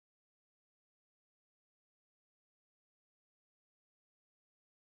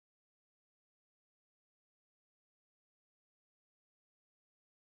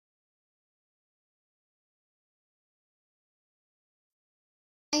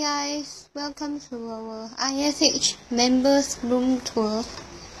guys, welcome to our ISH members room tour.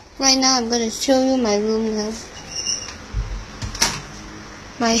 Right now I'm going to show you my room now.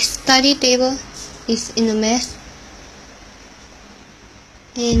 My study table is in a mess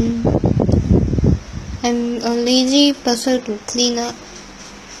and I'm a lazy person to clean up.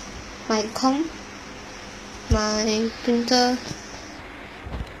 My comb, my printer,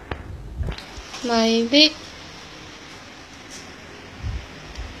 my bed,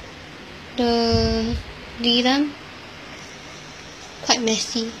 the divan, quite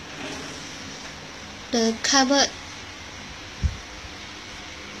messy, the cupboard,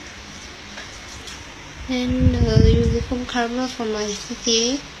 and the uniform cover for my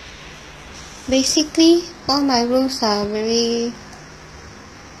CCA. Basically, all my rooms are very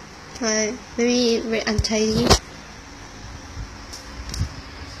untidy.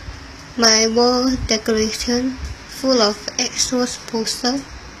 My wall decoration full of Exos poster.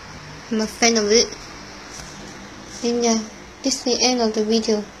 I'm a fan of it. And yeah, this is the end of the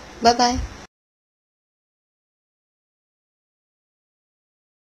video. Bye bye.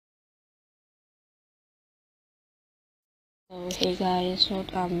 Hey guys, so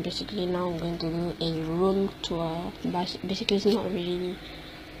basically now I'm going to do a room tour. Basically it's not really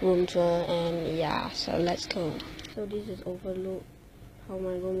room tour, and yeah, so let's go. So this is overlook how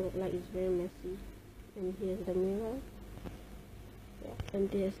my room look like. It's very messy, and here's the mirror. Yeah, and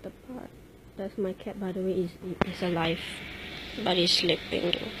there's the part. That's my cat, by the way. Is alive, but he's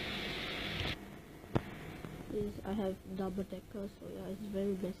sleeping though. I have double decker, so yeah, it's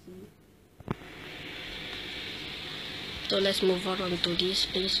very messy. So let's move on to this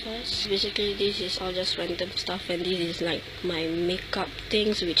place first. Basically this is all just random stuff, and this is like my makeup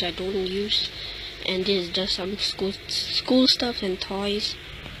things which I don't use, and this is just some school stuff and toys,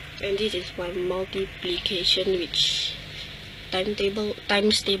 and this is my multiplication which times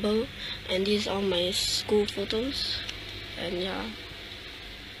table, and these are my school photos. And yeah,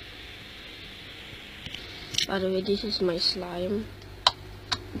 by the way, this is my slime.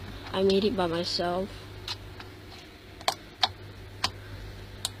 I made it by myself.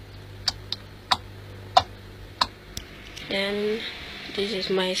 Then this is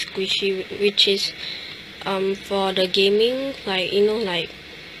my squishy, which is for the gaming, like like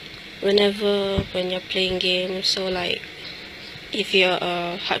when you're playing games. So like if you're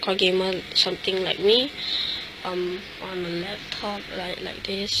a hardcore gamer, something like me, on a laptop like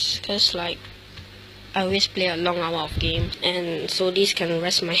this, because like I always play a long hour of games, and so this can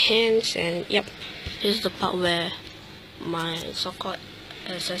rest my hands. And yep, this is the part where my so-called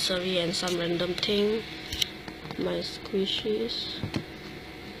accessory and some random thing, my squishies,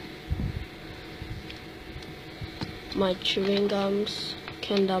 my chewing gums,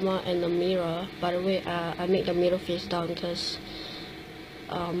 kendama, and the mirror. By the way, I make the mirror face down because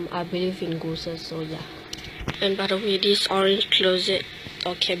I believe in ghosts, so yeah. And by the way, this orange closet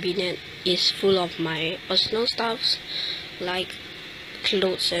or cabinet is full of my personal stuffs like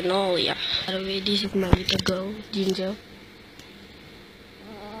clothes and all. Yeah, by the way, this is my little girl Ginger.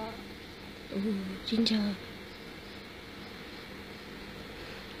 Ginger,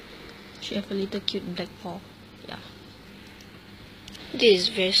 she have a little cute black paw. Yeah, this is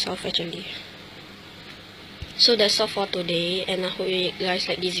very soft actually. So that's all for today, and I hope you guys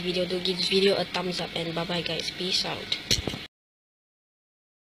like this video. Do give this video a thumbs up, and bye bye guys, peace out.